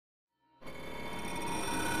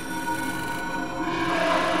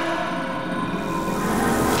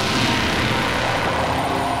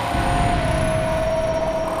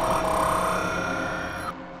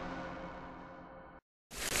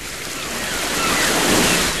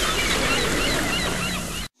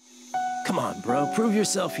bro. Prove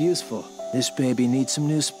yourself useful. This baby needs some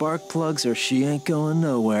new spark plugs or she ain't going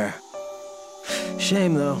nowhere.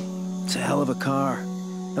 Shame, though. It's a hell of a car.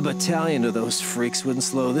 A battalion of those freaks wouldn't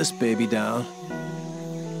slow this baby down.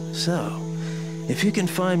 So, if you can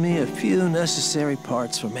find me a few necessary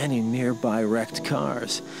parts from any nearby wrecked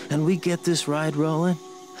cars, and we get this ride rolling,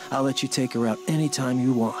 I'll let you take her out anytime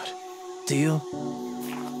you want. Deal?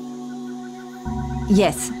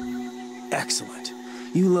 Yes. Excellent.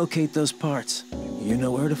 You locate those parts. You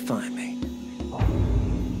know where to find me.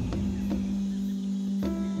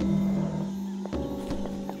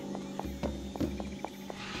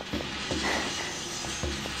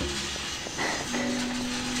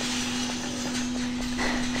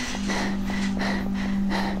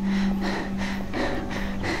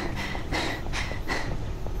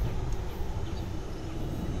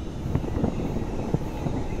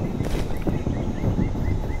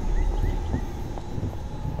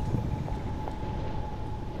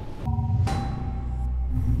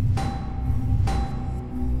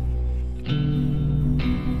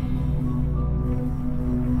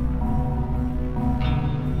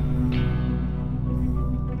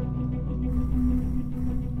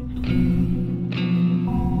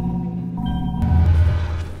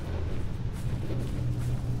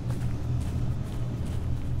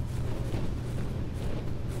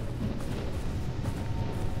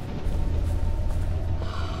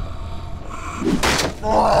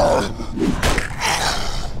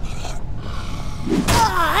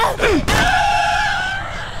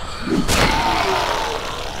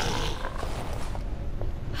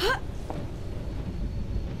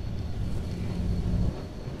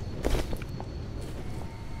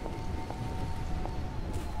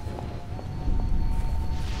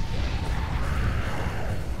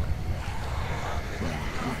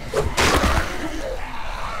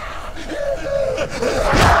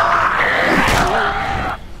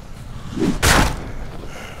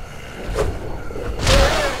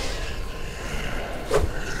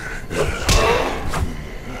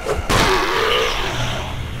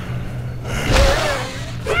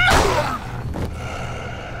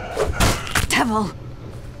 Devil!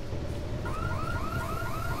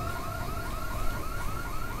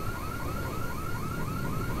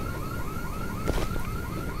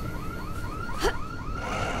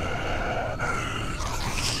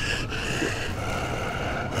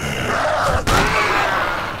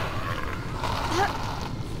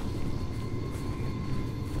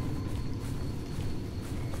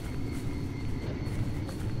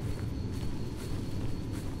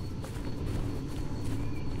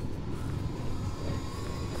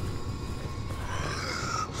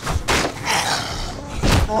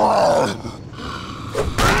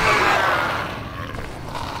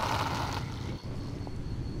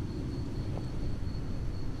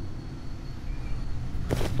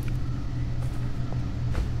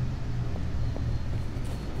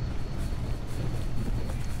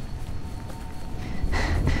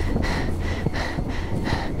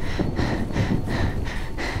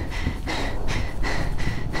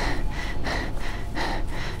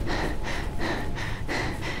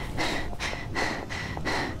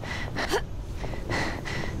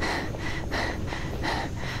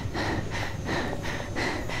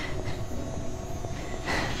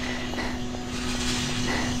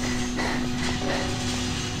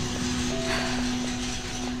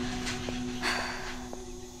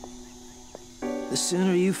 The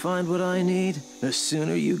sooner you find what I need, the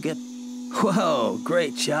sooner you get... Whoa,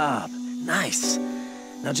 great job. Nice.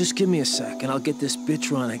 Now just give me a sec and I'll get this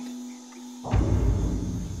bitch running.